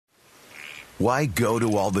Why go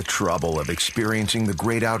to all the trouble of experiencing the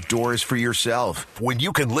great outdoors for yourself when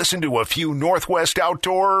you can listen to a few Northwest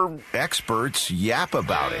outdoor experts yap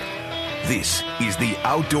about it? This is The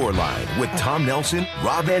Outdoor Line with Tom Nelson,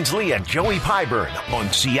 Rob Ensley, and Joey Pyburn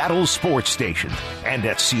on Seattle Sports Station and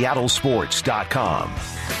at seattlesports.com.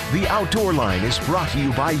 The Outdoor Line is brought to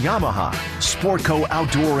you by Yamaha, Sportco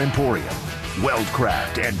Outdoor Emporium,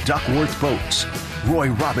 Weldcraft and Duckworth Boats, Roy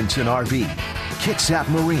Robinson RV, Kitsap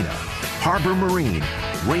Marina, Harbor Marine,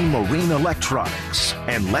 Rain Marine Electronics,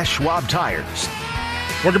 and Les Schwab Tires.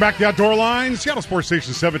 Welcome back to the Outdoor Line, Seattle Sports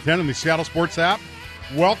Station 710 and the Seattle Sports app.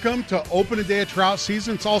 Welcome to opening day of trout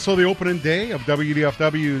season. It's also the opening day of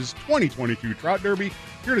WDFW's 2022 Trout Derby.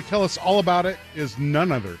 Here to tell us all about it is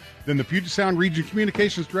none other than the Puget Sound Region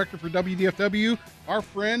Communications Director for WDFW, our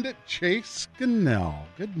friend Chase Scannell.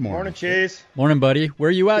 Good morning. Morning, Chase. Morning, buddy. Where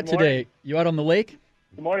are you at today? You out on the lake?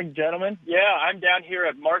 Good morning, gentlemen. Yeah, I'm down here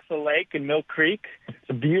at Martha Lake in Mill Creek. It's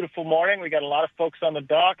a beautiful morning. We got a lot of folks on the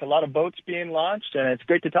dock, a lot of boats being launched, and it's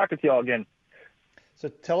great to talk with you all again. So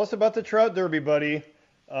tell us about the Trout Derby, buddy.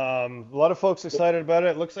 A lot of folks excited about it.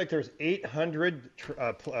 It looks like there's 800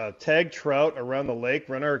 tag trout around the lake.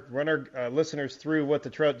 Run our listeners through what the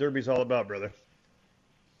Trout Derby is all about, brother.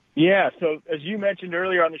 Yeah, so as you mentioned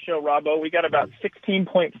earlier on the show, Robbo, we got about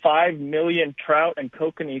 16.5 million trout and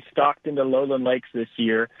kokanee stocked into lowland lakes this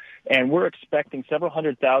year, and we're expecting several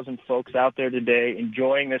 100,000 folks out there today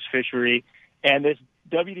enjoying this fishery. And this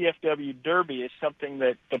WDFW Derby is something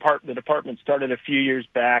that the department started a few years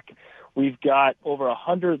back. We've got over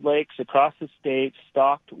 100 lakes across the state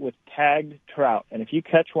stocked with tagged trout. And if you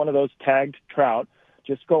catch one of those tagged trout,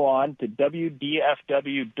 just go on to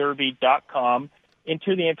WDFWDerby.com,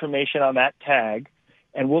 enter the information on that tag,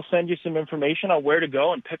 and we'll send you some information on where to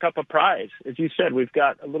go and pick up a prize. As you said, we've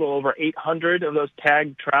got a little over 800 of those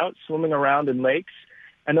tagged trout swimming around in lakes,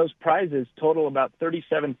 and those prizes total about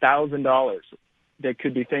 $37,000. There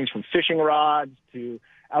could be things from fishing rods to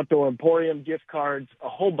Outdoor Emporium gift cards, a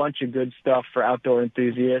whole bunch of good stuff for outdoor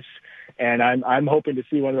enthusiasts. And I'm hoping to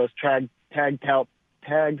see one of those tagged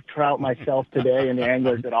trout myself today in the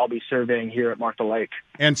anglers that I'll be surveying here at Martha Lake.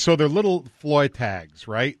 And so they're little Floyd tags,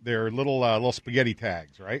 right? They're little spaghetti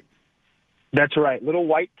tags, right? That's right, little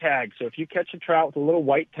white tags. So if you catch a trout with a little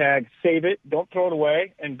white tag, save it, don't throw it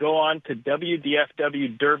away, and go on to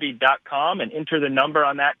WDFWDerby.com and enter the number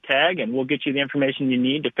on that tag, and we'll get you the information you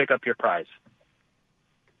need to pick up your prize.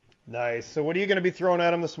 Nice. So what are you going to be throwing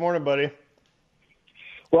at them this morning, buddy?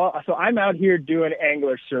 Well, so I'm out here doing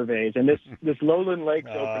angler surveys, and this Lowland Lakes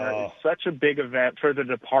opener is such a big event for the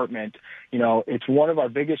department. You know, it's one of our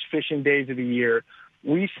biggest fishing days of the year.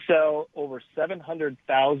 We sell over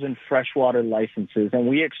 700,000 freshwater licenses, and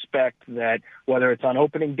we expect that whether it's on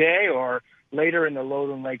opening day or later in the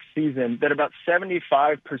Lowland Lake season, that about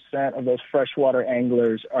 75% of those freshwater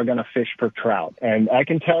anglers are going to fish for trout. And I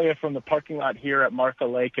can tell you from the parking lot here at Martha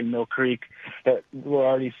Lake and Mill Creek that we're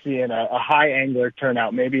already seeing a high angler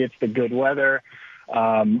turnout. Maybe it's the good weather.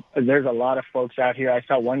 There's a lot of folks out here. I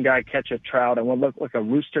saw one guy catch a trout and what looked like a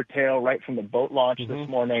rooster tail right from the boat launch this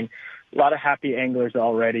morning. A lot of happy anglers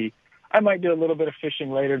already. I might do a little bit of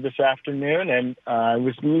fishing later this afternoon, and I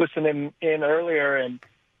was listening in earlier, and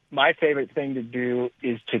my favorite thing to do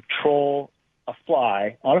is to troll a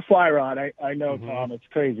fly on a fly rod. I know, Tom, it's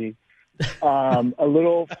crazy. A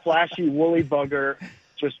little flashy woolly bugger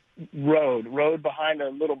just rode behind a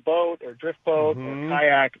little boat or drift boat or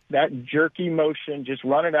kayak. That jerky motion, just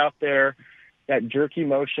run it out there. That jerky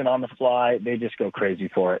motion on the fly, they just go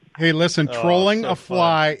crazy for it. Hey, listen, trolling a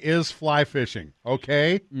fly is fly fishing,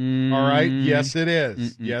 okay? All right? Yes, it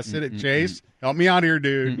is. Yes, it is. Chase, help me out here,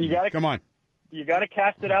 dude. Come on. You got to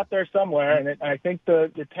cast it out there somewhere, and I think the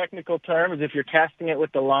technical term is if you're casting it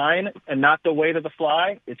with the line and not the weight of the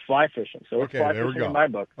fly, it's fly fishing. So it's fly fishing in my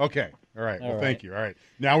book. Okay, all right. Well, thank you. All right,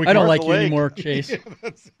 now we. I don't like you anymore, Chase.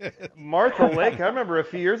 Martha Lake. I remember a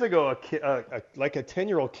few years ago, like a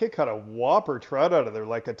 10-year-old kid caught a whopper trout out of there,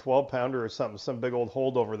 like a 12-pounder or something, some big old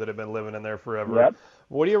holdover that had been living in there forever. Yep.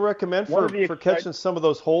 What do you recommend for catching some of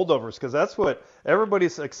those holdovers? Because that's what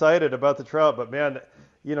everybody's excited about the trout, but man.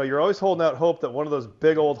 You know, you're always holding out hope that one of those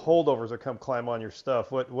big old holdovers will come climb on your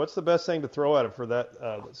stuff. What's the best thing to throw at it for that?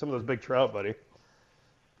 Some of those big trout, buddy.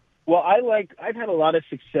 Well, I've had a lot of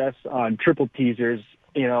success on triple teasers.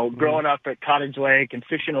 You know, growing up at Cottage Lake and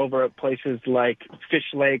fishing over at places like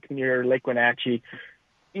Fish Lake near Lake Wenatchee.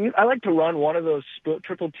 I like to run one of those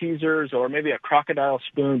triple teasers or maybe a crocodile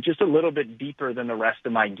spoon just a little bit deeper than the rest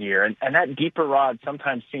of my gear. And that deeper rod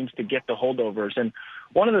sometimes seems to get the holdovers. And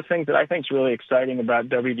one of the things that I think is really exciting about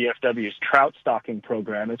WDFW's trout stocking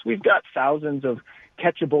program is we've got thousands of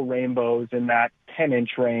catchable rainbows in that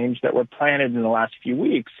 10-inch range that were planted in the last few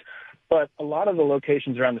weeks. But a lot of the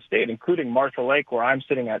locations around the state, including Martha Lake, where I'm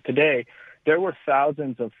sitting at today, there were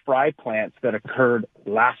thousands of fry plants that occurred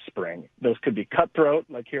last spring. Those could be cutthroat,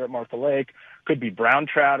 like here at Martha Lake, could be brown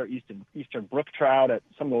trout or eastern brook trout at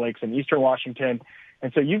some of the lakes in eastern Washington.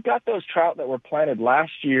 And so you've got those trout that were planted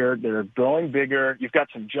last year. They're growing bigger. You've got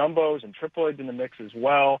some jumbos and triploids in the mix as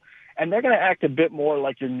well. And they're going to act a bit more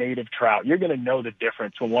like your native trout. You're going to know the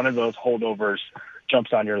difference when one of those holdovers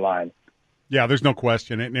jumps on your line. Yeah, there's no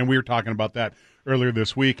question. And we were talking about that earlier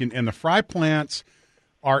this week. And the fry plants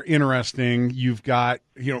are interesting. You've got,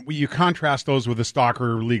 you contrast those with the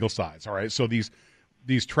stalker legal size. All right. So these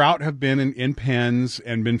trout have been in pens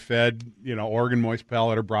and been fed, Oregon moist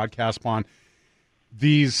pellet or broadcast pond.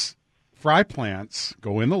 These fry plants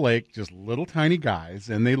go in the lake, just little tiny guys,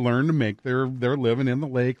 and they learn to make their living in the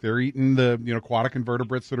lake. They're eating the aquatic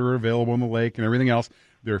invertebrates that are available in the lake and everything else.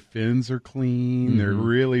 Their fins are clean. Mm-hmm. They're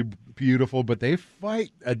really beautiful, but they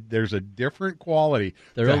fight. There's a different quality.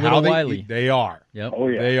 They're a little wily. They are. Yep. Oh,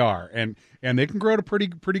 yeah. They are, and they can grow to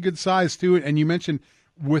pretty good size too. And you mentioned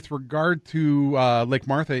with regard to Lake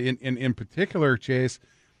Martha in particular, Chase,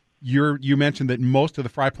 you mentioned that most of the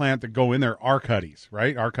fry plant that go in there are cutties,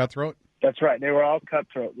 right? Are cutthroat. That's right. They were all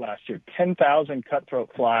cutthroat last year. 10,000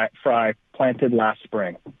 cutthroat fry planted last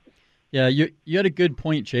spring. Yeah, you had a good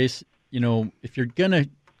point, Chase. If you're going to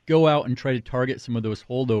go out and try to target some of those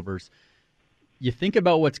holdovers, you think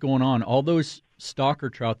about what's going on. All those stalker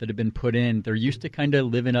trout that have been put in, they're used to kind of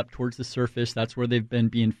living up towards the surface. That's where they've been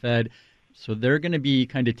being fed. So they're going to be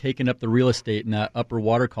kind of taking up the real estate in that upper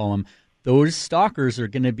water column. Those stalkers are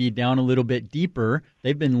going to be down a little bit deeper.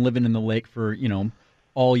 They've been living in the lake for,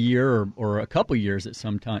 all year or a couple years at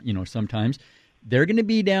some time, sometimes. They're going to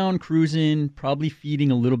be down cruising, probably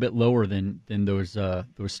feeding a little bit lower than those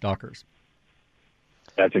stalkers.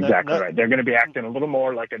 That's exactly right. They're going to be acting a little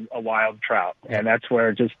more like a wild trout, and that's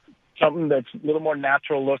where just something that's a little more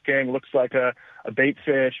natural looking, looks like a bait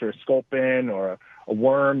fish or a sculpin or a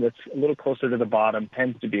worm that's a little closer to the bottom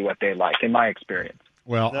tends to be what they like, in my experience.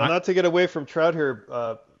 Well, now, not to get away from trout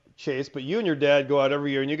here, Chase, but you and your dad go out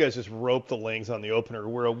every year and you guys just rope the lings on the opener.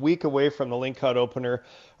 We're a week away from the lingcod opener.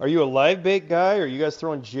 Are you a live bait guy, or are you guys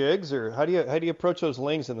throwing jigs, or how do you approach those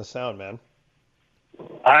lings in the sound, man?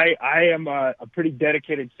 I am a pretty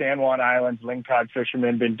dedicated San Juan Islands lingcod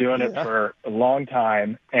fisherman. Been doing it for a long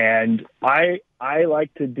time, and I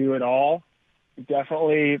like to do it all.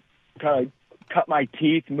 Definitely kind of cut my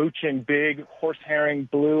teeth mooching big horse herring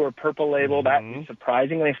blue or purple label. Mm-hmm. That's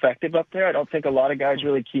surprisingly effective up there. I don't think a lot of guys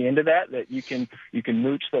really key into that you can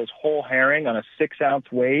mooch those whole herring on a 6-ounce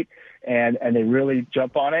weight and they really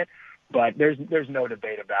jump on it. But there's no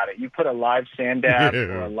debate about it. You put a live sand dab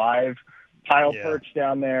or a live pile perch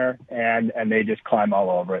down there and they just climb all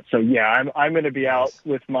over it. So yeah, I'm going to be out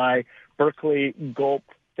with my Berkeley gulp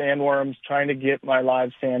sandworms trying to get my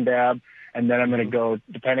live sand dab. And then I'm going to go,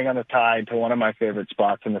 depending on the tide, to one of my favorite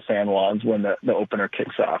spots in the San Juans when the opener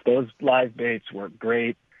kicks off. Those live baits work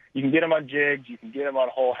great. You can get them on jigs, you can get them on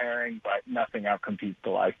whole herring, but nothing outcompetes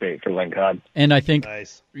the live bait for lingcod. And I think,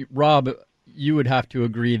 Rob, you would have to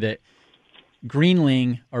agree that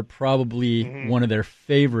greenling are probably one of their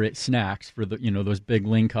favorite snacks for those big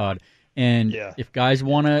lingcod. And if guys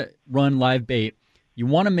want to run live bait, you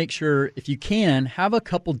want to make sure, if you can, have a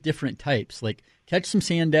couple different types. Like catch some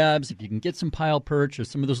sand dabs, if you can get some pile perch or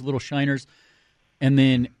some of those little shiners. And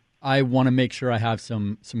then I want to make sure I have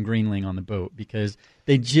some greenling on the boat because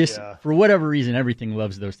they just, for whatever reason, everything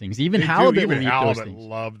loves those things. Even halibut will eat those things.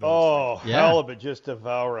 Love those things. Halibut just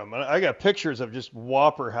devour them. I got pictures of just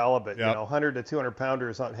whopper halibut, 100 to 200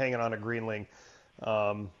 pounders hanging on a greenling.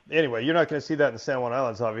 Anyway, you're not going to see that in the San Juan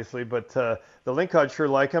Islands, obviously, but the lingcod sure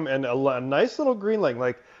like them, and a nice little greenling,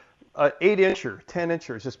 like 8-incher,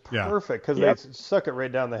 10-incher is just perfect because they suck it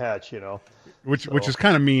right down the hatch, Which is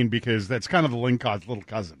kind of mean because that's kind of the lingcod's little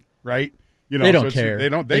cousin, right? They don't care. They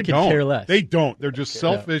don't care less. They don't. They're just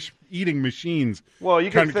selfish eating machines. Well,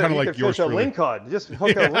 you can fish a truly. lingcod. Just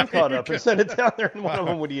hook a lingcod up and send it down there, and one of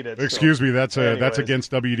them would eat it. Excuse me, that's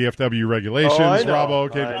against WDFW regulations, Robbo.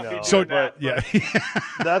 Okay. I know. So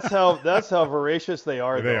that's how voracious they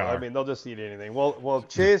are. They are. I mean, they'll just eat anything. Well,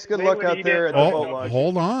 Chase, good luck out there at the boat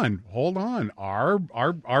launch. Hold on.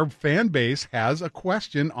 Our fan base has a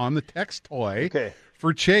question on the text toy.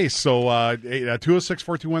 For Chase. So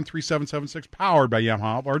 206-421-3776, powered by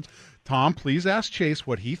Yamaha Outboards. Tom, please ask Chase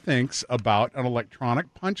what he thinks about an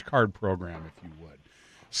electronic punch card program, if you would.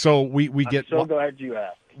 So we get. I'm so glad you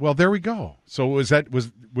asked. Well, there we go. So was that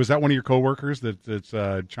one of your coworkers that's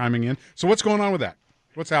chiming in? So what's going on with that?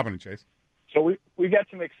 What's happening, Chase? So we got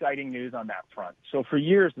some exciting news on that front. So for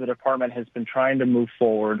years, the department has been trying to move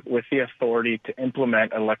forward with the authority to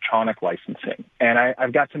implement electronic licensing. And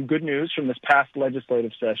I've got some good news from this past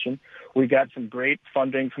legislative session. We got some great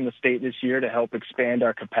funding from the state this year to help expand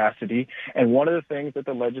our capacity. And one of the things that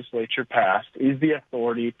the legislature passed is the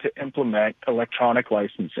authority to implement electronic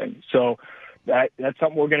licensing. So that's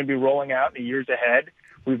something we're going to be rolling out in the years ahead.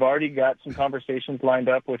 We've already got some conversations lined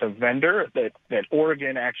up with a vendor that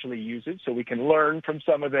Oregon actually uses, so we can learn from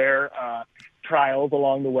some of their trials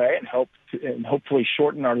along the way and hopefully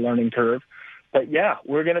shorten our learning curve. But yeah,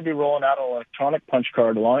 we're going to be rolling out an electronic punch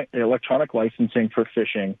card, electronic licensing for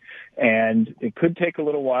fishing, and it could take a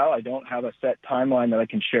little while. I don't have a set timeline that I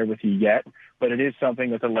can share with you yet, but it is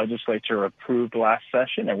something that the legislature approved last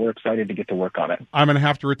session, and we're excited to get to work on it. I'm going to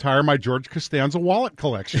have to retire my George Costanza wallet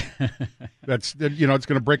collection. It's going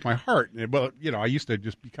to break my heart. Well, I used to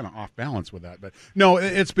just be kind of off balance with that, but no,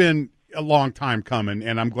 it's been a long time coming,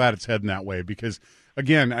 and I'm glad it's heading that way because,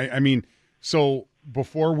 again, I mean, so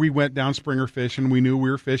before we went down Springer fishing, we knew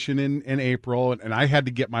we were fishing in April, and I had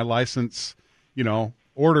to get my license,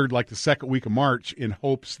 ordered like the second week of March in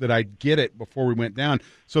hopes that I'd get it before we went down.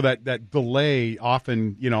 So that delay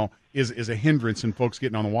often, is a hindrance in folks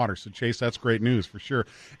getting on the water. So Chase, that's great news for sure.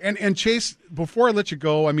 And Chase, before I let you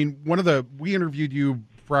go, I mean, we interviewed you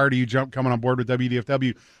prior to you coming on board with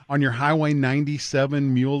WDFW on your Highway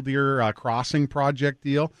 97 Mule Deer Crossing project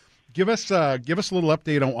deal. Give us a little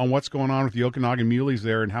update on what's going on with the Okanagan Muleys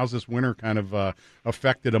there, and how's this winter kind of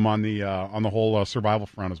affected them on the whole survival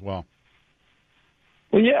front as well.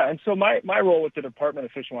 Well, yeah, and so my role with the Department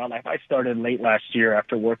of Fish and Wildlife, I started late last year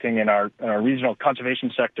after working in our regional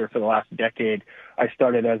conservation sector for the last decade. I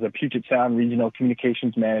started as a Puget Sound regional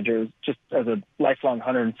communications manager. Just as a lifelong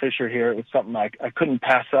hunter and fisher here, it was something I couldn't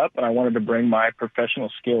pass up, and I wanted to bring my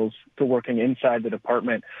professional skills to working inside the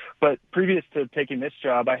department. But previous to taking this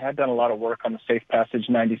job, I had done a lot of work on the Safe Passage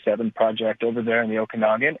 97 project over there in the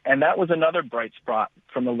Okanagan, and that was another bright spot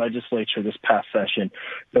from the legislature this past session.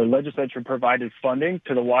 The legislature provided funding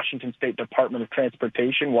to the Washington State Department of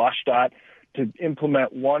Transportation, WashDOT, to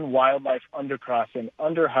implement one wildlife undercrossing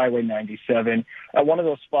under Highway 97 at one of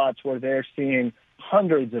those spots where they're seeing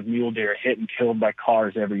hundreds of mule deer hit and killed by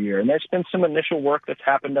cars every year. And there's been some initial work that's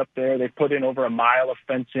happened up there. They put in over a mile of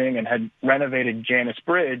fencing and had renovated Janus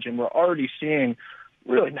Bridge, and we're already seeing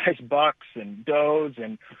really nice bucks and does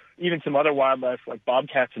and even some other wildlife like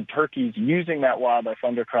bobcats and turkeys using that wildlife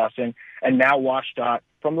undercrossing. And now WashDOT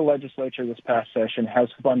from the legislature this past session has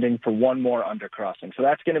funding for one more undercrossing. So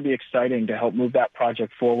that's going to be exciting to help move that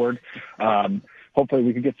project forward. Hopefully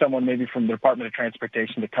we could get someone maybe from the Department of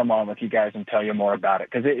Transportation to come on with you guys and tell you more about it,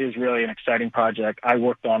 because it is really an exciting project. I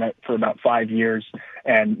worked on it for about 5 years,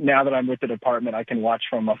 and now that I'm with the department, I can watch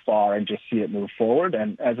from afar and just see it move forward.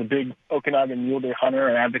 And as a big Okanagan mule deer hunter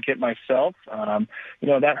and advocate myself,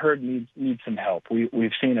 that herd needs some help.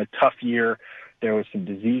 We've seen a tough year. There was some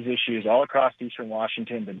disease issues all across eastern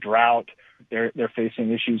Washington, the drought. They're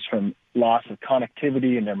facing issues from loss of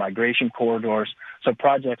connectivity in their migration corridors. So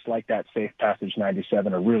projects like that Safe Passage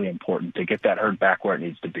 97 are really important to get that herd back where it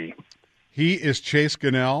needs to be. He is Chase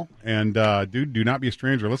Gunnell, and dude, do not be a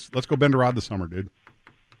stranger. Let's go bend a rod this summer, dude.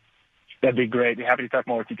 That'd be great. Be happy to talk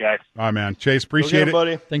more with you guys. All right, man. Chase, appreciate it,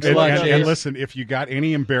 buddy. Thanks a lot, Chase. And listen, if you got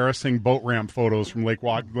any embarrassing boat ramp photos from Lake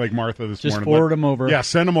Martha this morning, just forward them over. Yeah,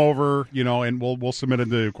 send them over. And we'll submit it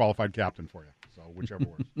to qualified captain for you. So whichever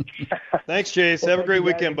works. Thanks, Chase. Have a great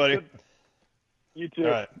weekend, buddy. You too.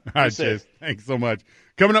 All right, Chase. Thanks so much.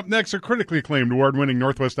 Coming up next, our critically acclaimed award-winning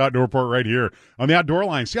Northwest Outdoor Report right here on the Outdoor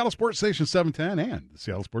Line, Seattle Sports Station 710 and the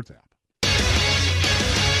Seattle Sports app.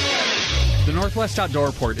 The Northwest Outdoor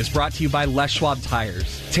Report is brought to you by Les Schwab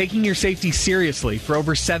Tires, taking your safety seriously for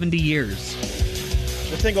over 70 years.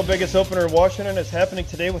 The single biggest opener in Washington is happening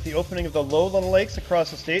today with the opening of the Lowland Lakes across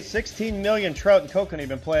the state. 16 million trout and kokanee have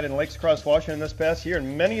been planted in lakes across Washington this past year,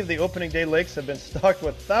 and many of the opening day lakes have been stocked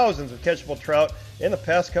with thousands of catchable trout in the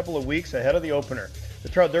past couple of weeks ahead of the opener. The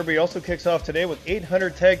Trout Derby also kicks off today with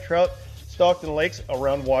 800 tag trout stocked in lakes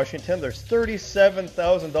around Washington. There's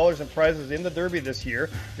 $37,000 in prizes in the Derby this year.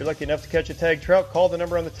 If you're lucky enough to catch a tag trout, call the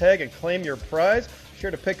number on the tag and claim your prize. Be sure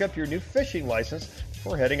to pick up your new fishing license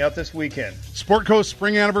before heading out this weekend. Sportco's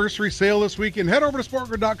spring anniversary sale this weekend. Head over to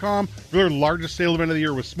sportco.com for their largest sale event of the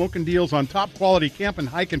year with smoking deals on top quality camping,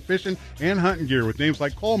 hiking, fishing, and hunting gear with names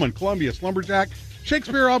like Coleman, Columbia, Slumberjack,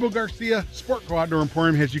 Shakespeare Abu Garcia Sport Co Outdoor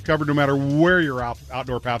Emporium has you covered no matter where your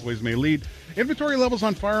outdoor pathways may lead. Inventory levels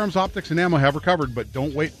on firearms, optics, and ammo have recovered, but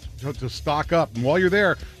don't wait to stock up. And while you're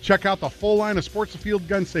there, check out the full line of Sports Field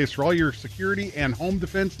gun safes for all your security and home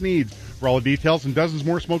defense needs. For all the details and dozens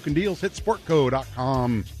more smoking deals, hit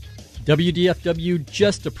sportco.com. WDFW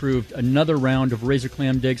just approved another round of Razor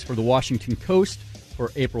Clam digs for the Washington coast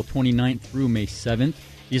for April 29th through May 7th.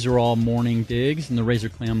 These are all morning digs, and the Razor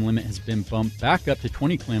Clam limit has been bumped back up to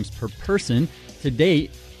 20 clams per person. To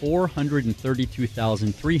date,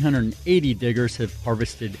 432,380 diggers have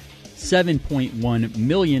harvested 7.1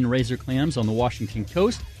 million razor clams on the Washington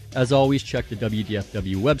coast. As always, check the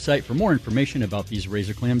WDFW website for more information about these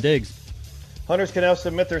razor clam digs. Hunters can now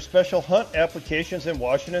submit their special hunt applications in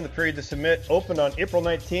Washington. The period to submit opened on April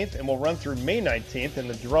 19th and will run through May 19th. In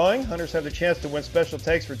the drawing, hunters have the chance to win special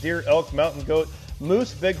tags for deer, elk, mountain goat,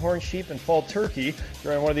 moose, bighorn sheep, and fall turkey.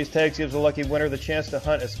 Drawing one of these tags gives the lucky winner the chance to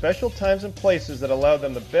hunt at special times and places that allow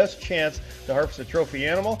them the best chance to harvest a trophy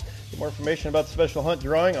animal. Get more information about the special hunt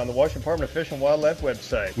drawing on the Washington Department of Fish and Wildlife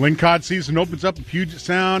website. Lingcod season opens up in Puget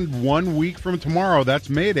Sound 1 week from tomorrow. That's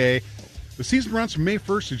May Day. The season runs from May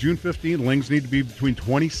 1st to June 15th. Lings need to be between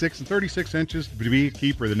 26 and 36 inches to be a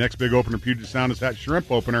keeper. The next big opener in Puget Sound is that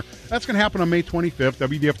shrimp opener. That's going to happen on May 25th.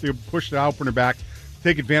 WDF to push the opener back,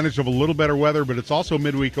 take advantage of a little better weather, but it's also a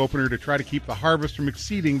midweek opener to try to keep the harvest from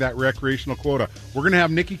exceeding that recreational quota. We're going to have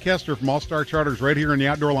Nikki Kester from All-Star Charters right here in the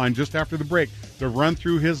Outdoor Line just after the break to run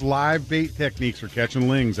through his live bait techniques for catching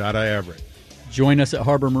lings out of Everett. Join us at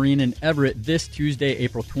Harbor Marine in Everett this Tuesday,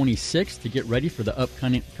 April 26th, to get ready for the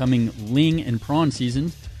upcoming ling and prawn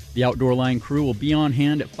season. The Outdoor Line crew will be on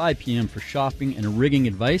hand at 5 p.m. for shopping and rigging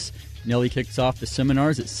advice. Nelly kicks off the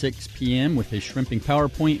seminars at 6 p.m. with his shrimping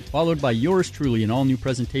PowerPoint, followed by yours truly, an all-new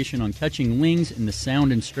presentation on catching lings in the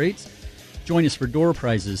Sound and Straits. Join us for door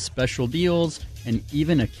prizes, special deals, and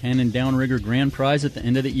even a Cannon Downrigger grand prize at the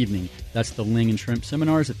end of the evening. That's the Ling and Shrimp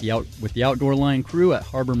Seminars with the Outdoor Line crew at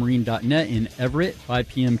harbormarine.net in Everett, 5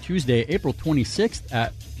 p.m. Tuesday, April 26th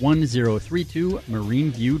at 1032 Marine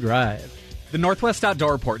View Drive. The Northwest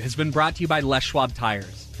Outdoor Report has been brought to you by Les Schwab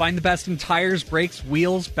Tires. Find the best in tires, brakes,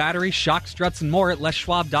 wheels, batteries, shock struts, and more at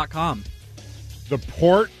leschwab.com. The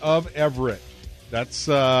Port of Everett. That's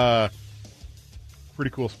a pretty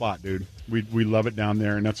cool spot, dude. We love it down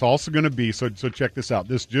there, and that's also going to be, so check this out.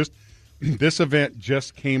 This event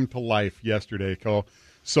just came to life yesterday, Cole.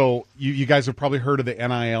 So you guys have probably heard of the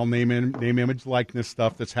NIL name, image, likeness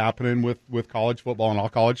stuff that's happening with college football and all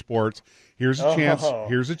college sports. Here's a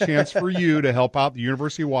chance for you to help out the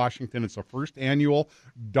University of Washington. It's the first annual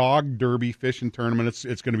Dog Derby fishing tournament.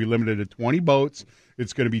 It's going to be limited to 20 boats.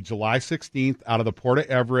 It's going to be July 16th out of the Port of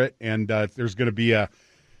Everett, and there's going to be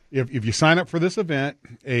if you sign up for this event,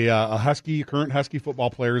 a current Husky football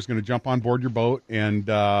player is going to jump on board your boat, and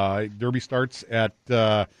Derby starts at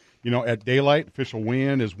daylight. Official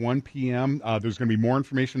weigh-in is 1 p.m. There's going to be more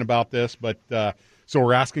information about this, but so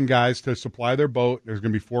we're asking guys to supply their boat. There's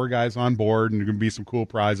going to be 4 guys on board, and there's going to be some cool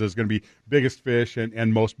prizes. It's going to be biggest fish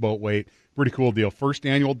and most boat weight. Pretty cool deal. First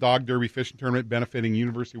annual Dog Derby fishing tournament benefiting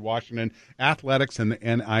University of Washington athletics and the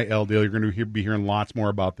NIL deal. You're going to be hearing lots more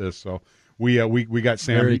about this. So we got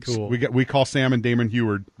Sam. Very cool. We call Sam and Damon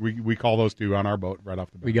Heward. We call those two on our boat right off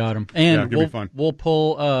the bat. We got them, and it'll be fun. We'll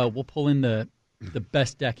pull in the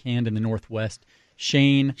best deckhand in the Northwest,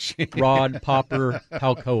 Shane Rod Popper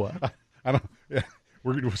Palcoa. I don't. Yeah,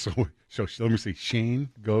 so let me see. Shane,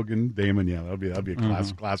 Gogan, Damon. Yeah, that'll be a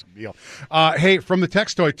classic deal. Hey, from the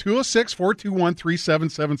text toy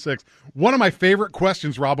 206-421-3776. One of my favorite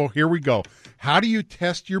questions, Robbo. Here we go. How do you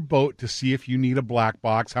test your boat to see if you need a black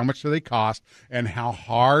box? How much do they cost? And how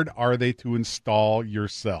hard are they to install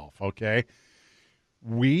yourself? Okay.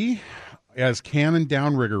 We, as Cannon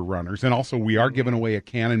Downrigger runners, and also we are giving away a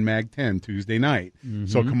Cannon Mag 10 Tuesday night. Mm-hmm.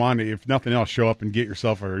 So come on, if nothing else, show up and get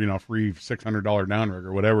yourself a free $600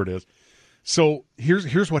 downrigger, whatever it is. So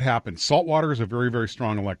here's what happens. Salt water is a very, very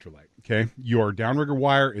strong electrolyte. Okay, your downrigger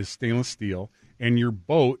wire is stainless steel, and your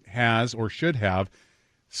boat has or should have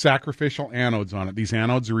sacrificial anodes on it. These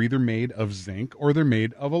anodes are either made of zinc or they're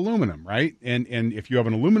made of aluminum, right? And if you have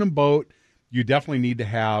an aluminum boat, you definitely need to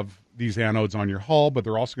have these anodes on your hull, but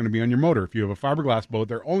they're also going to be on your motor. If you have a fiberglass boat,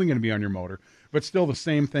 they're only going to be on your motor, but still the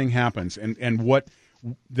same thing happens. And what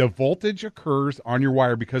the voltage occurs on your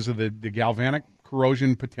wire because of the galvanic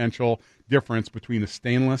corrosion potential difference between the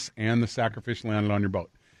stainless and the sacrificial anode on your boat.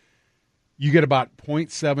 You get about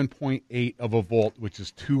 0.7, 0.8 of a volt, which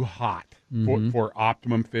is too hot for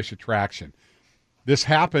optimum fish attraction. This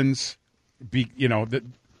happens,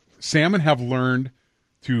 salmon have learned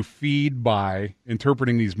to feed by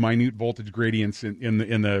interpreting these minute voltage gradients in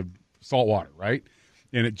the salt water, right?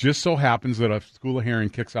 And it just so happens that a school of herring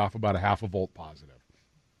kicks off about a half a volt positive.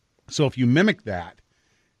 So if you mimic that,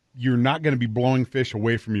 you're not going to be blowing fish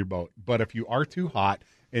away from your boat. But if you are too hot,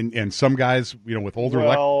 and some guys, with older,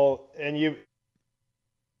 and you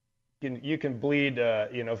can bleed.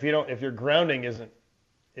 If your grounding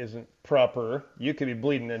isn't proper, you could be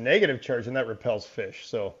bleeding a negative charge, and that repels fish.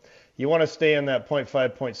 So you want to stay in that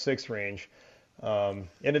 0.5, 0.6 range. And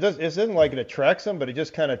it isn't like it attracts them, but it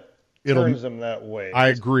just kind of turns them that way. I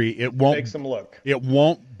agree. It won't makes them look. It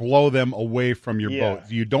won't blow them away from your boat.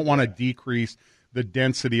 You don't want to decrease the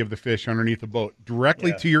density of the fish underneath the boat.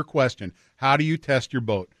 Directly to your question, how do you test your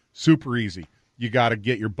boat? Super easy. You got to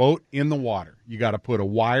get your boat in the water. You got to put a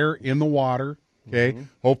wire in the water. Okay. Mm-hmm.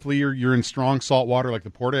 Hopefully you're in strong salt water, like the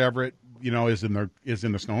Port Everett, is in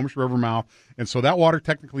the Snohomish River mouth, and so that water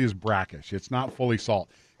technically is brackish. It's not fully salt.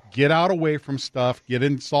 Get out away from stuff, get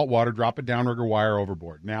in salt water, drop a downrigger wire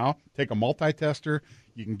overboard. Now, take a multi-tester.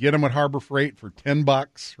 You can get them at Harbor Freight for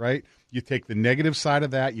 $10, right? You take the negative side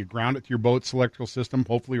of that, you ground it to your boat's electrical system,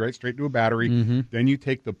 hopefully right straight to a battery. Mm-hmm. Then you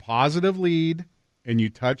take the positive lead and you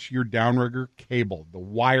touch your downrigger cable, the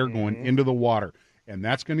wire going into the water. And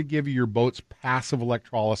that's going to give you your boat's passive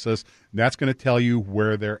electrolysis. That's going to tell you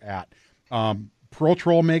where they're at.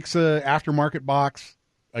 ProTroll makes a aftermarket box.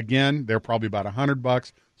 Again, they're probably about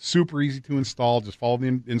 $100. Super easy to install. Just follow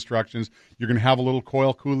the instructions. You're going to have a little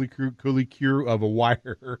coil coolie cure of a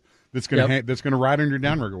wire that's going to ride on your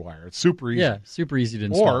downrigger wire. It's super easy. Yeah, super easy to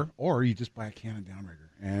install. Or you just buy a can of downrigger,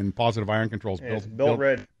 and Positive Ion Control is built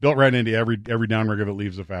right into every downrigger that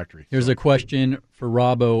leaves the factory. Here's a question for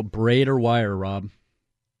Robbo: braid or wire, Rob?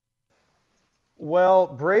 Well,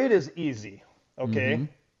 braid is easy. Okay,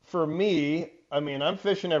 for me, I'm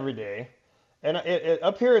fishing every day. And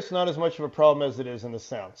up here, it's not as much of a problem as it is in the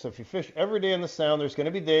Sound. So if you fish every day in the Sound, there's going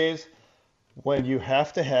to be days when you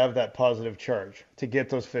have to have that positive charge to get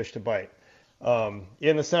those fish to bite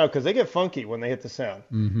in the Sound, because they get funky when they hit the Sound.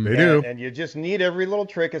 Mm-hmm. They do. And you just need every little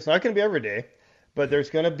trick. It's not going to be every day, but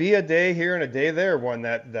there's going to be a day here and a day there when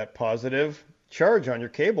that positive charge on your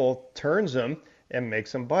cable turns them and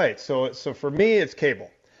makes them bite. So for me, it's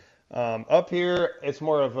cable. Up here, it's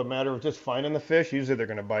more of a matter of just finding the fish. Usually they're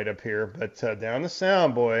going to bite up here. But down the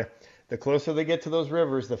Sound, boy, the closer they get to those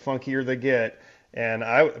rivers, the funkier they get. And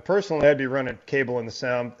I'd be running cable in the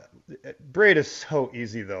Sound. Braid is so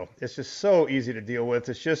easy, though. It's just so easy to deal with.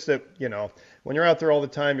 It's just that, when you're out there all the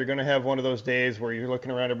time, you're going to have one of those days where you're looking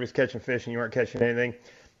around, everybody's catching fish, and you aren't catching anything.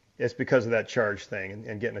 It's because of that charge thing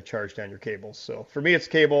and getting a charge down your cables. So for me, it's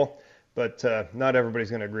cable. But not everybody's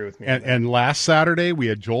going to agree with me. And last Saturday, we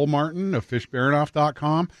had Joel Martin of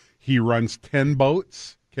FishBaronoff.com. He runs 10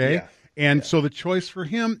 boats, okay? Yeah. And so the choice for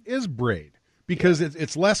him is braid because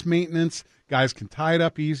it's less maintenance. Guys can tie it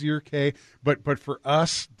up easier, okay? But for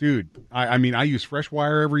us, dude, I use fresh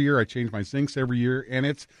wire every year. I change my zincs every year.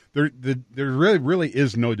 And there really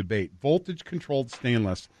is no debate. Voltage-controlled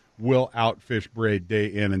stainless will outfish braid day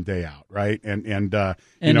in and day out, right? And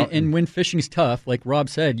when fishing's tough, like Rob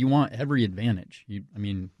said, you want every advantage.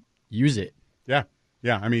 Use it. Yeah.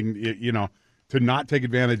 To not take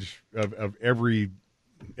advantage of every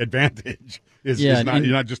advantage is you're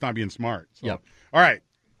not being smart. So. Yep. All right,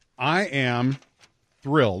 I am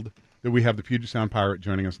thrilled that we have the Puget Sound Pirate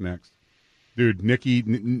joining us next, dude.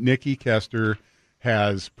 Nicky Kester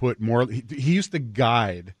has put more. He used to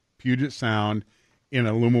guide Puget Sound in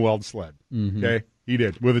a Lumaweld sled, okay? He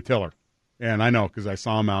did, with a tiller. And I know because I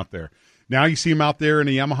saw him out there. Now you see him out there in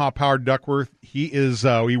a Yamaha-powered Duckworth. He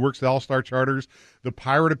works at All-Star Charters. The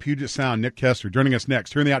Pirate of Puget Sound, Nick Kester, joining us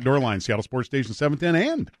next here in the Outdoor Line, Seattle Sports Station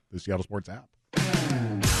 710 and the Seattle Sports app.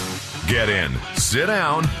 Get in, sit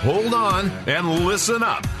down, hold on, and listen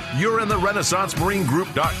up. You're in the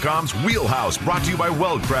RenaissanceMarineGroup.com's wheelhouse, brought to you by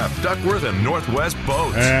Weldcraft, Duckworth, and Northwest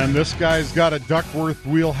Boats. And this guy's got a Duckworth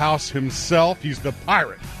wheelhouse himself. He's the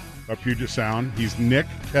Pirate of Puget Sound. He's Nick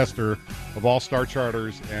Kester of All-Star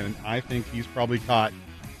Charters, and I think he's probably caught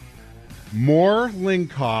more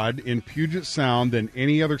lingcod in Puget Sound than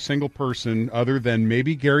any other single person other than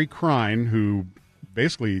maybe Gary Crine, who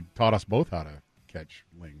basically taught us both how to catch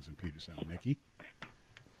lings in Puget Sound. Nicky?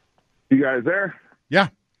 You guys there? Yeah.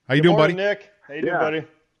 How you doing, morning, buddy? Nick. How you doing, buddy?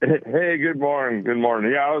 Hey, good morning. Good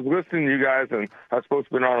morning. Yeah, I was listening to you guys, and I was supposed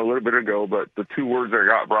to be on a little bit ago, but the two words that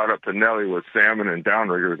got brought up to Nelly was salmon and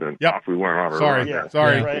downriggers, and off we went on. Sorry.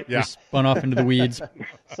 Yeah, right. We spun off into the weeds.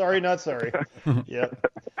 Sorry, not sorry. Yeah.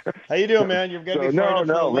 How you doing, man? You've got to be fired up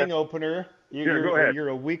for a ling opener. Go ahead. You're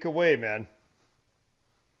a week away, man.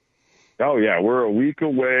 Oh, yeah. We're a week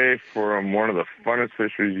away from one of the funnest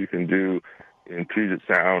fisheries you can do in Puget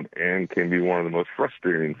Sound and can be one of the most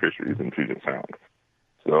frustrating fisheries in Puget Sound.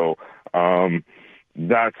 So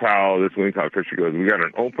that's how this wingtop fishing goes. We got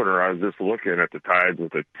an opener. I was just looking at the tides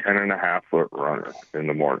with a 10.5-foot runner in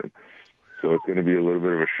the morning. So it's going to be a little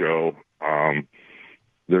bit of a show.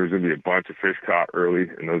 There's going to be a bunch of fish caught early,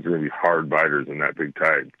 and those are going to be hard biters in that big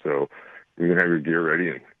tide. So you're going to have your gear ready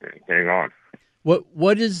and hang on.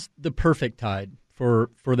 What is the perfect tide for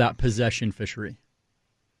that possession fishery?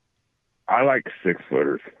 I like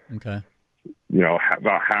 6-footers. Okay.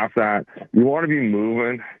 About half that. You want to be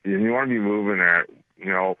moving, and you want to be moving at,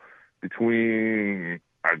 between,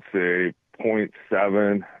 I'd say,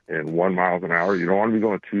 0.7 and 1 miles an hour. You don't want to be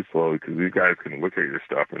going too slowly because these guys can look at your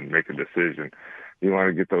stuff and make a decision. You want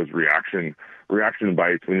to get those reaction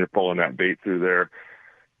bites when you're pulling that bait through there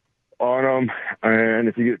on them. And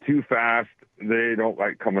if you get too fast, they don't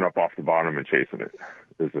like coming up off the bottom and chasing it,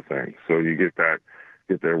 is the thing. So you get there.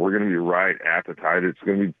 We're going to be right at the tide. It's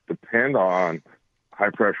going to depend on high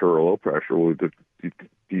pressure or low pressure. Will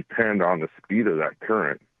depend on the speed of that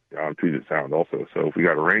current on Puget Sound also. So if we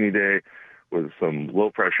got a rainy day with some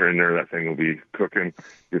low pressure in there, that thing will be cooking.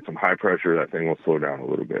 Get some high pressure, that thing will slow down a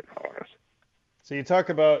little bit on us. So you talk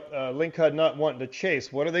about lingcod not wanting to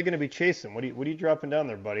chase. What are they going to be chasing? What are you dropping down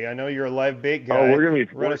there, buddy? I know you're a live bait guy. Oh, we're going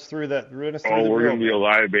to be run us through that. We're going to be a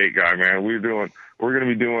live bait guy, man. We're going to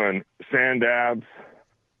be doing sand dabs.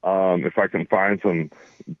 If I can find some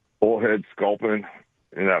bullhead sculpin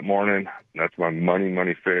in that morning, that's my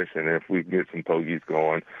money fish. And if we can get some pogies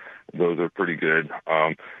going, those are pretty good.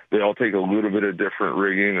 They all take a little bit of different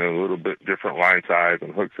rigging and a little bit different line size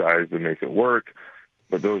and hook size to make it work.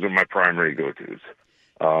 But those are my primary go-tos.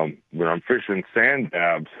 When I'm fishing sand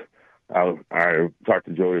dabs, I talked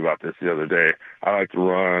to Joey about this the other day. I like to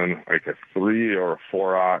run like a 3 or a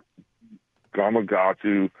 4/0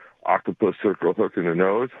 Gamakatsu octopus circle hook in the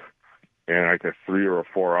nose, and like a 3 or a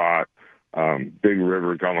 4/0 Big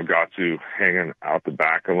River Gamakatsu hanging out the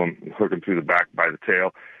back of them, hooking through the back by the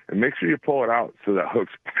tail. And make sure you pull it out so that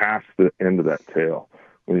hook's past the end of that tail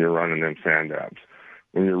when you're running them sand dabs.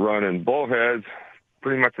 When you're running bullheads,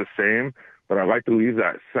 pretty much the same, but I like to leave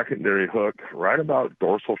that secondary hook right about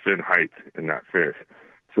dorsal fin height in that fish.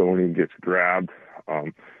 So when he gets grabbed,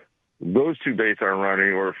 those two baits I'm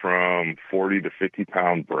running are from 40 to 50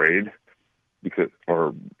 pound braid,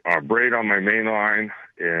 or braid on my main line,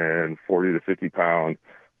 and 40 to 50 pound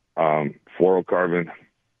fluorocarbon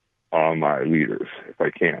on my leaders if I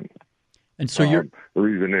can. And so the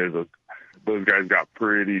reason is those guys got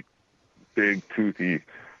pretty big toothy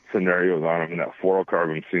scenarios on them, and that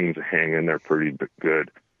fluorocarbon seems to hang in there pretty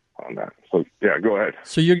good on that. So yeah, go ahead.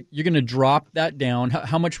 So you're going to drop that down.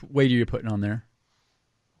 How much weight are you putting on there?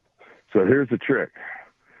 So here's the trick.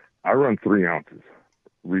 I run 3 ounces,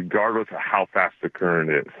 regardless of how fast the current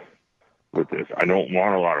is with this. I don't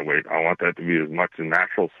want a lot of weight. I want that to be as much a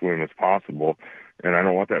natural swim as possible, and I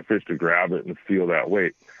don't want that fish to grab it and feel that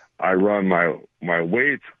weight. I run my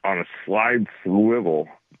weights on a slide swivel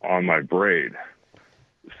on my braid,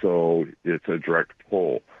 so it's a direct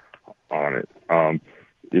pull on it.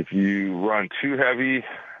 If you run too heavy,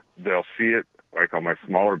 they'll see it. Like on my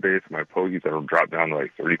smaller baits, my pogies, that'll drop down to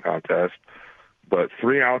like 30-pound test. But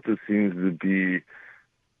 3 ounces seems to be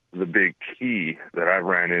the big key that I've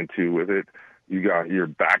ran into with it. You're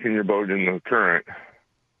backing your boat in the current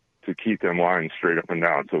to keep them lines straight up and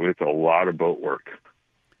down. So it's a lot of boat work.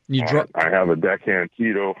 I have a deckhand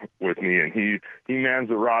Tito with me, and he mans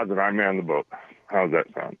the rods and I man the boat. How's that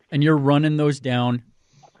sound? And you're running those down,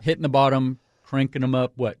 hitting the bottom, cranking them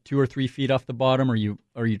up, 2 or 3 feet off the bottom? Are you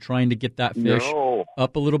trying to get that fish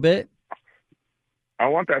up a little bit? I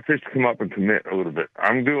want that fish to come up and commit a little bit.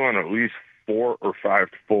 I'm doing at least 4 or 5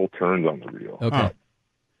 full turns on the reel. Okay.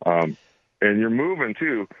 And you're moving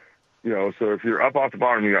too, so if you're up off the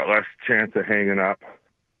bottom, you got less chance of hanging up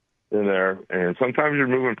in there. And sometimes you're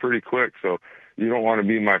moving pretty quick, so you don't want to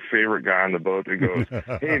be my favorite guy on the boat that goes,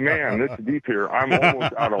 "Hey, man, this is deep here. I'm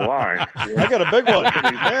almost out of line." I got a big one.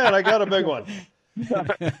 Man, I got a big one.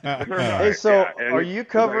 Hey, so are you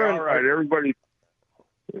covering? All right, everybody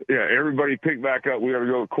pick back up. We got to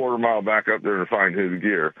go a quarter mile back up there to find his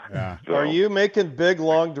gear. Yeah. So. Are you making big,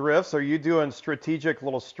 long drifts? Are you doing strategic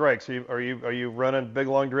little strikes? Are you running big,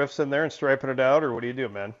 long drifts in there and striping it out, or what do you do,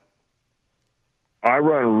 man? I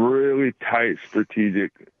run really tight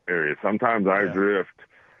strategic areas. Sometimes I drift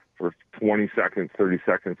for 20 seconds, 30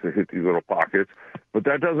 seconds to hit these little pockets, but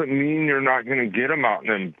that doesn't mean you're not going to get them out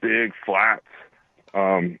in them big flats.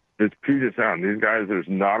 It's Puget Sound. These guys, there's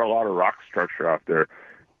not a lot of rock structure out there,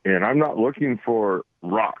 and I'm not looking for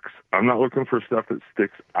rocks. I'm not looking for stuff that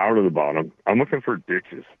sticks out of the bottom. I'm looking for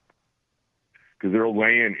ditches, because they're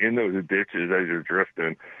laying in those ditches as you're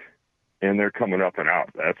drifting, and they're coming up and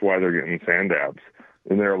out. That's why they're getting sand dabs.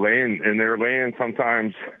 and they're laying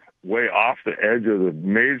sometimes way off the edge of the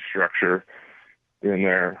main structure in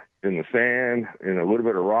the sand, and a little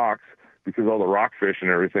bit of rocks, because all the rockfish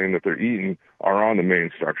and everything that they're eating are on the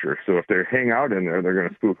main structure. So if they hang out in there, they're going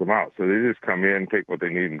to spook them out. So they just come in, take what they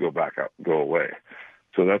need, and go back out, go away.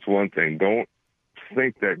 So that's one thing. Don't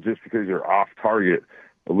think that just because you're off target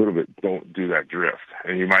a little bit, don't do that drift,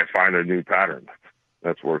 and you might find a new pattern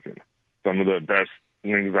that's working. Some of the best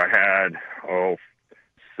lings I had,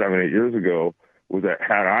 7-8 years ago, was at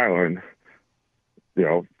Hat Island,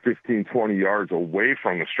 15, 20 yards away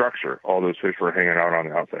from the structure. All those fish were hanging out on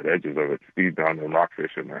the outside edges of it, feeding on the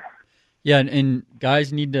rockfish in there. Yeah, and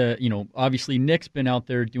guys need to, obviously Nick's been out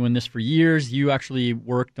there doing this for years. You actually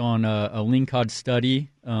worked on a lingcod study,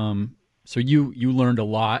 so you learned a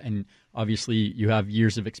lot, and obviously you have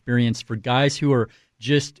years of experience. For guys who are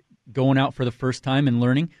just going out for the first time and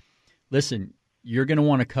learning, listen, you're going to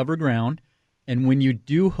want to cover ground, and when you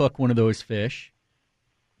do hook one of those fish,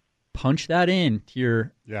 punch that in to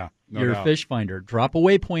your fish finder. Drop a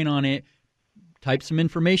waypoint on it, type some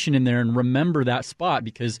information in there, and remember that spot,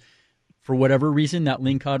 because for whatever reason that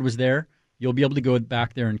lingcod was there, you'll be able to go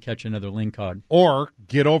back there and catch another lingcod. Or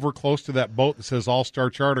get over close to that boat that says All-Star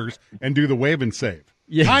Charters and do the wave and save.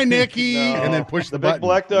 Yeah. Hi, Nikki, and then push the button. Big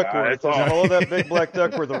black Duckworth. Follow that big black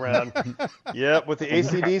Duckworth around. Yep, with the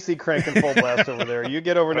AC/DC cranking full blast over there. You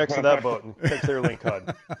get over next to that boat and catch their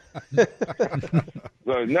lingcod.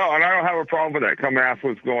 No, and I don't have a problem with that. Come ask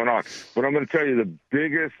what's going on. But I'm going to tell you the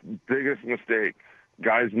biggest mistake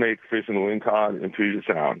guys make fishing the lingcod in Puget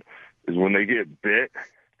Sound is when they get bit,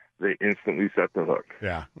 they instantly set the hook.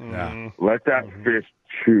 Yeah. Let that fish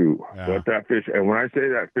chew. Yeah. Let that fish, and when I say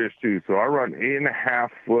that fish chew, so I run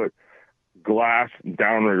 8.5-foot glass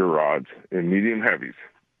downrigger rods in medium heavies.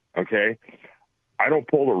 Okay, I don't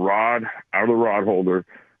pull the rod out of the rod holder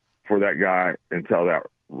for that guy until that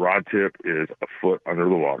rod tip is a foot under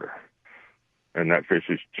the water, and that fish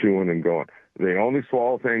is chewing and going. They only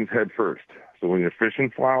swallow things head first. So when you're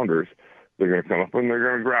fishing flounders, they're going to come up and they're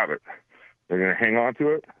going to grab it. They're going to hang on to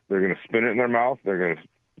it. They're going to spin it in their mouth. They're going to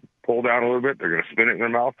pull down a little bit. They're going to spin it in their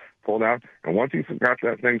mouth, pull down. And once he's got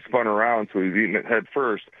that thing spun around so he's eating it head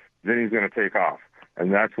first, then he's going to take off.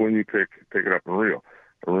 And that's when you pick it up and reel.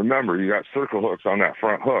 And remember, you got circle hooks on that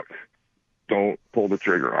front hook. Don't pull the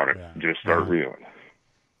trigger on it. Yeah. Just start reeling.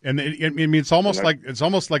 And it's almost like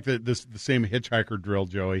the same hitchhiker drill,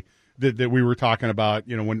 Joey, that we were talking about,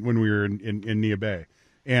 when we were in Nia Bay.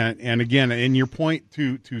 And again, in your point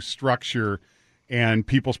to structure and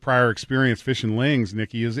people's prior experience fishing lings,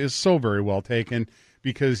 Nikki, is so very well taken,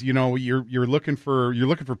 because you're looking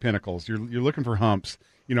for pinnacles, you're looking for humps,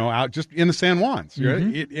 out just in the San Juans,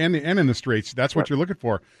 right? And in the Straits. That's what you're looking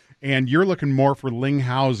for. And you're looking more for ling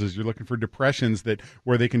houses. You're looking for depressions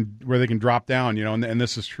where they can drop down, and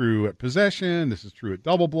this is true at Possession. This is true at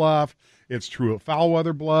Double Bluff. It's true at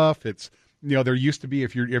Foulweather Bluff. It's there used to be,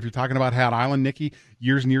 if you're talking about Hat Island, Nikki,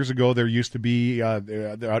 years and years ago, there used to be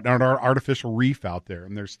an artificial reef out there,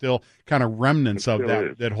 and there's still kind of remnants of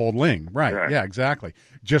that hold ling. Right. Yeah, exactly.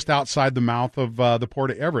 Just outside the mouth of the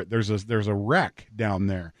Port of Everett, there's a wreck down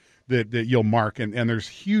there that you'll mark, and there's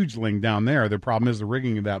huge ling down there. The problem is the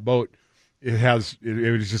rigging of that boat. It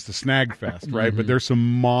was just a snag fest, right? But there's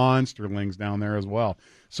some monster lings down there as well.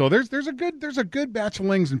 So there's a good batch of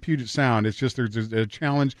lings in Puget Sound. It's just there's a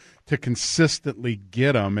challenge to consistently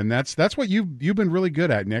get them, and that's what you've been really good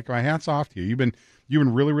at, Nick. My hat's off to you. You've been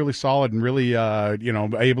really, really solid and really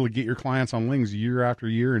able to get your clients on lings year after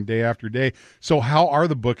year and day after day. So how are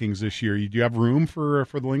the bookings this year? Do you have room for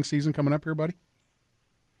the ling season coming up here, buddy?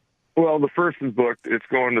 Well, the first is booked. It's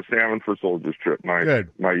going to Salmon for Soldiers trip, my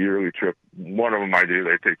yearly trip. One of them I do.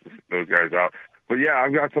 They take those guys out. But, yeah,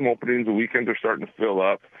 I've got some openings. The weekends are starting to fill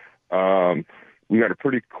up. We got a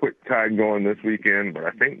pretty quick tide going this weekend, but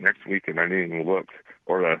I think next weekend I didn't even look.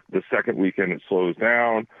 Or the second weekend it slows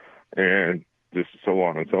down, and just so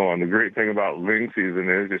on and so on. The great thing about ling season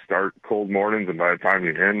is you start cold mornings, and by the time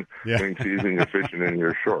you end ling season, you're fishing in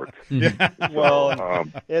your shorts. Well,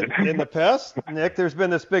 in the past, Nick, there's been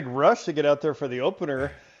this big rush to get out there for the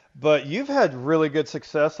opener, but you've had really good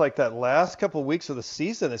success like that last couple of weeks of the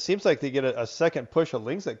season. It seems like they get a second push of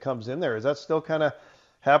lings that comes in there. Is that still kind of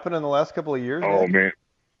happening in the last couple of years? Oh, man.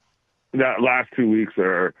 That last 2 weeks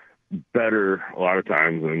are better a lot of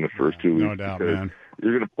times than the first 2 weeks. No doubt, man.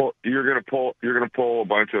 You're gonna pull a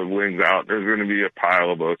bunch of lings out. There's gonna be a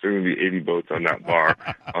pile of boats. There's gonna be 80 boats on that bar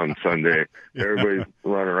on Sunday. Everybody's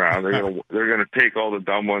running around. They're gonna take all the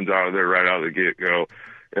dumb ones out of there right out of the get go,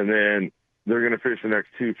 and then they're gonna fish the next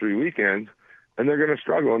 2-3 weekends, and they're gonna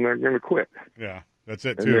struggle and they're gonna quit. Yeah, that's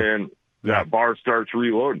it and too. And then that bar starts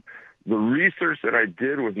reloading. the research that I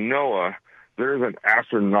did with NOAA, there's an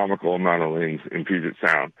astronomical amount of lings in Puget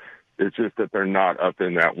Sound. It's just that they're not up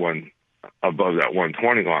in that one, above that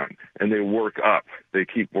 120 line, and they work up. They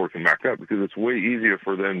keep working back up because it's way easier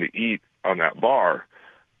for them to eat on that bar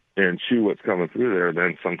and chew what's coming through there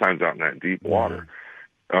than sometimes out in that deep water.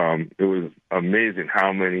 It was amazing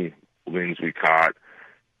how many lings we caught,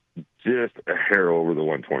 just a hair over the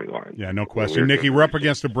 120 line. Yeah, no question. Nicky, we're up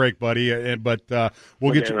against a break, buddy, but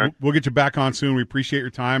we'll get you back on soon. We appreciate your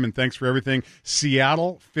time, and thanks for everything.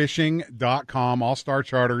 SeattleFishing.com, All-Star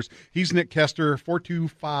Charters. He's Nick Kester,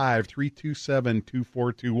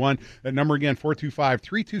 425-327-2421. That number again,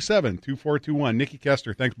 425-327-2421. Nicky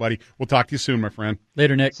Kester, thanks, buddy. We'll talk to you soon, my friend.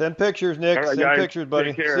 Later, Nick. Send pictures, Nick. All right, Send guys. pictures,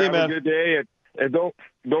 buddy. Take care. See you, Have man. a good day, and don't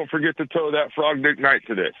forget to tow that Frog Dick Night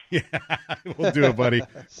today. Yeah, we'll do it, buddy.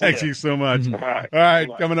 Thanks you so much. All right. All right,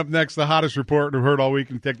 coming up next, the hottest report we've heard all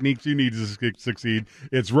week and techniques you need to succeed.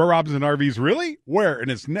 It's Roy Robinson RVs. Really? Where? And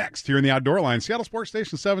it's next here in the Outdoor Line, Seattle Sports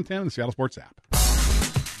Station 710 and the Seattle Sports app.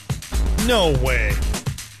 No way.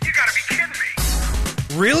 You gotta be kidding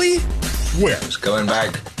me. Really? Where? It's coming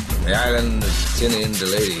back from the island of Tinian to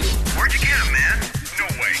Lady. Where'd you get him, man? No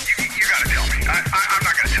way. You gotta tell me. I'm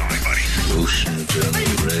not gonna tell anybody. Ocean turned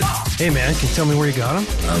red. Hey, man, can you tell me where you got them?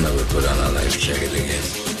 I'll never put on a life jacket again.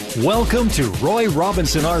 Welcome to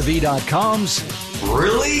RoyRobinsonRV.com's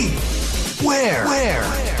Really? Where?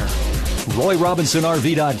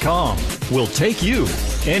 RoyRobinsonRV.com will take you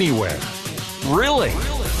anywhere. Really?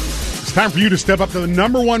 It's time for you to step up to the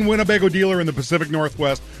number one Winnebago dealer in the Pacific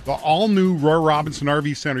Northwest, the all-new Roy Robinson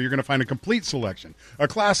RV Center. You're going to find a complete selection of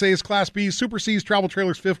Class A's, Class B's, Super C's, travel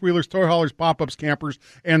trailers, fifth wheelers, toy haulers, pop-ups, campers,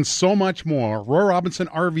 and so much more. Roy Robinson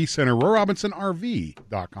RV Center,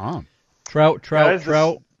 RoyRobinsonRV.com. Trout.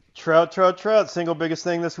 Single biggest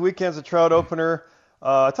thing this weekend's a trout opener.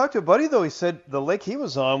 I talked to a buddy, though. He said the lake he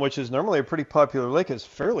was on, which is normally a pretty popular lake, is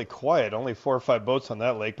fairly quiet. Only 4 or 5 boats on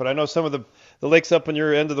that lake. But I know some of the lakes up in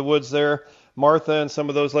your end of the woods there, Martha, and some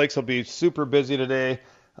of those lakes will be super busy today.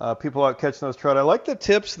 People out catching those trout. I like the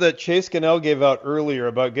tips that Chase Gannell gave out earlier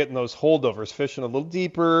about getting those holdovers, fishing a little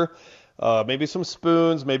deeper, maybe some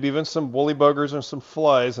spoons, maybe even some woolly buggers and some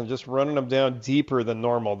flies, and just running them down deeper than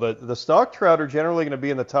normal. The stock trout are generally going to be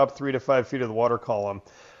in the top 3 to 5 feet of the water column,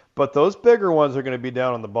 but those bigger ones are going to be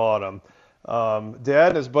down on the bottom. Dad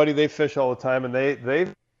and his buddy, they fish all the time, and they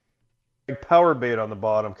power bait on the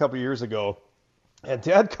bottom a couple years ago, and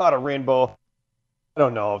Dad caught a rainbow, I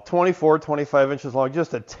don't know, 24, 25 inches long,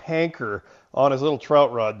 just a tanker on his little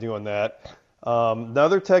trout rod doing that.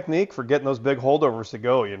 Another technique for getting those big holdovers to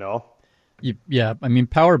go, you know. Yeah, I mean,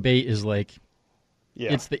 power bait is like,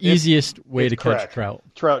 it's the easiest way to catch trout.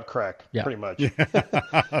 Trout crack, pretty much.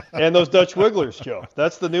 And those Dutch Wigglers, Joe.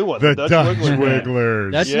 That's the new one. The Dutch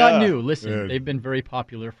Wigglers. That's not new. Listen, they've been very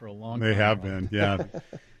popular for a long time. They have been, yeah.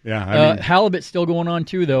 Yeah. I mean, halibut's still going on,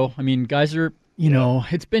 too, though. I mean, guys are, you know,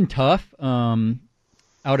 it's been tough.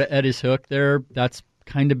 Out at Eddie's Hook there, that's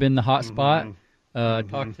kind of been the hot spot.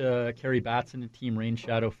 Talked to Kerry Batson and Team Rain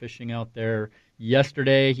Shadow Fishing out there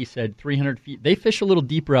yesterday. He said 300 feet. They fish a little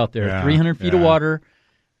deeper out there, 300 feet of water.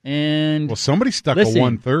 And well, somebody stuck a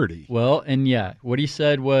 130. Well, and what he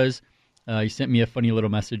said was, he sent me a funny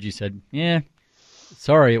little message. He said,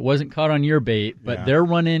 sorry, it wasn't caught on your bait, but they're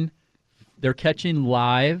catching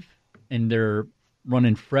live, and they're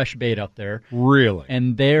running fresh bait out there. Really?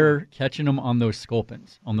 And they're catching them on those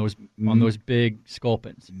sculpins, on those big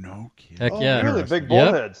sculpins. No kidding. Heck yeah. Really? Big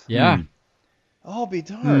bullheads? Yeah. I'll be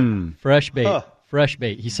darned. Fresh bait. Huh. Fresh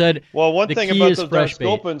bait. He said. Well, one thing about those darn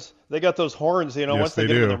sculpins, bait. They got those horns. You know, yes, once they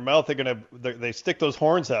get them in their mouth, they stick those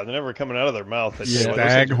horns out. They're never coming out of their mouth.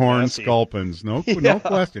 Staghorn sculpins. No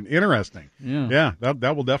question. Interesting. Yeah.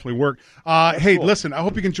 That will definitely work. Hey, cool. Listen. I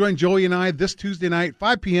hope you can join Joey and I this Tuesday night,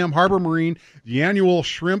 5 p.m. Harbor Marine, the annual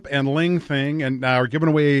shrimp and ling thing, and we're giving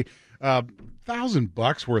away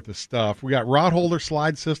 $1,000 worth of stuff. We got rod holder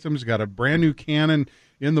slide systems. Got a brand new Canon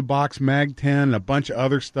in the box Mag 10, and a bunch of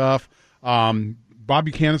other stuff. Bob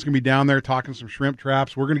Buchanan's going to be down there talking some shrimp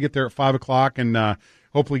traps. We're going to get there at 5 o'clock and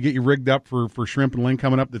hopefully get you rigged up for shrimp and ling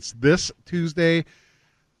coming up. That's this Tuesday,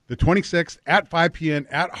 the 26th at 5 p.m.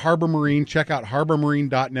 at Harbor Marine. Check out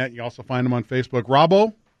harbormarine.net. You also find them on Facebook.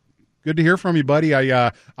 Robbo, good to hear from you, buddy.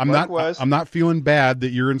 I'm not feeling bad that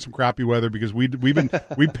you're in some crappy weather because we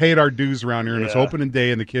paid our dues around here, and it's opening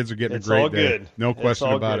day, and the kids are getting a great day. Good. No question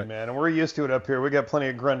about it, man. And we're used to it up here. We got plenty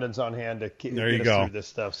of Grundens on hand to get us through this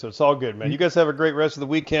stuff, so it's all good, man. You guys have a great rest of the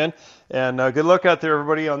weekend, and good luck out there,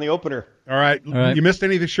 everybody, on the opener. All right. You missed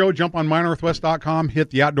any of the show, jump on mynorthwest.com,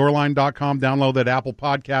 hit theoutdoorline.com, download that Apple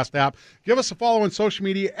Podcast app. Give us a follow on social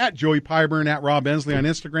media at Joey Pyburn, at Rob Ensley on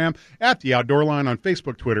Instagram, at The Outdoor Line on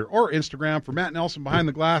Facebook, Twitter, or Instagram. For Matt Nelson behind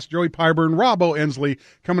the glass, Joey Pyburn, Robbo Ensley,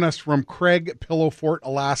 coming us from Craig Pillow Fort,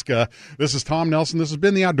 Alaska. This is Tom Nelson. This has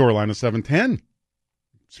been The Outdoor Line of 710,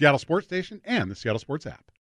 Seattle Sports Station, and the Seattle Sports app.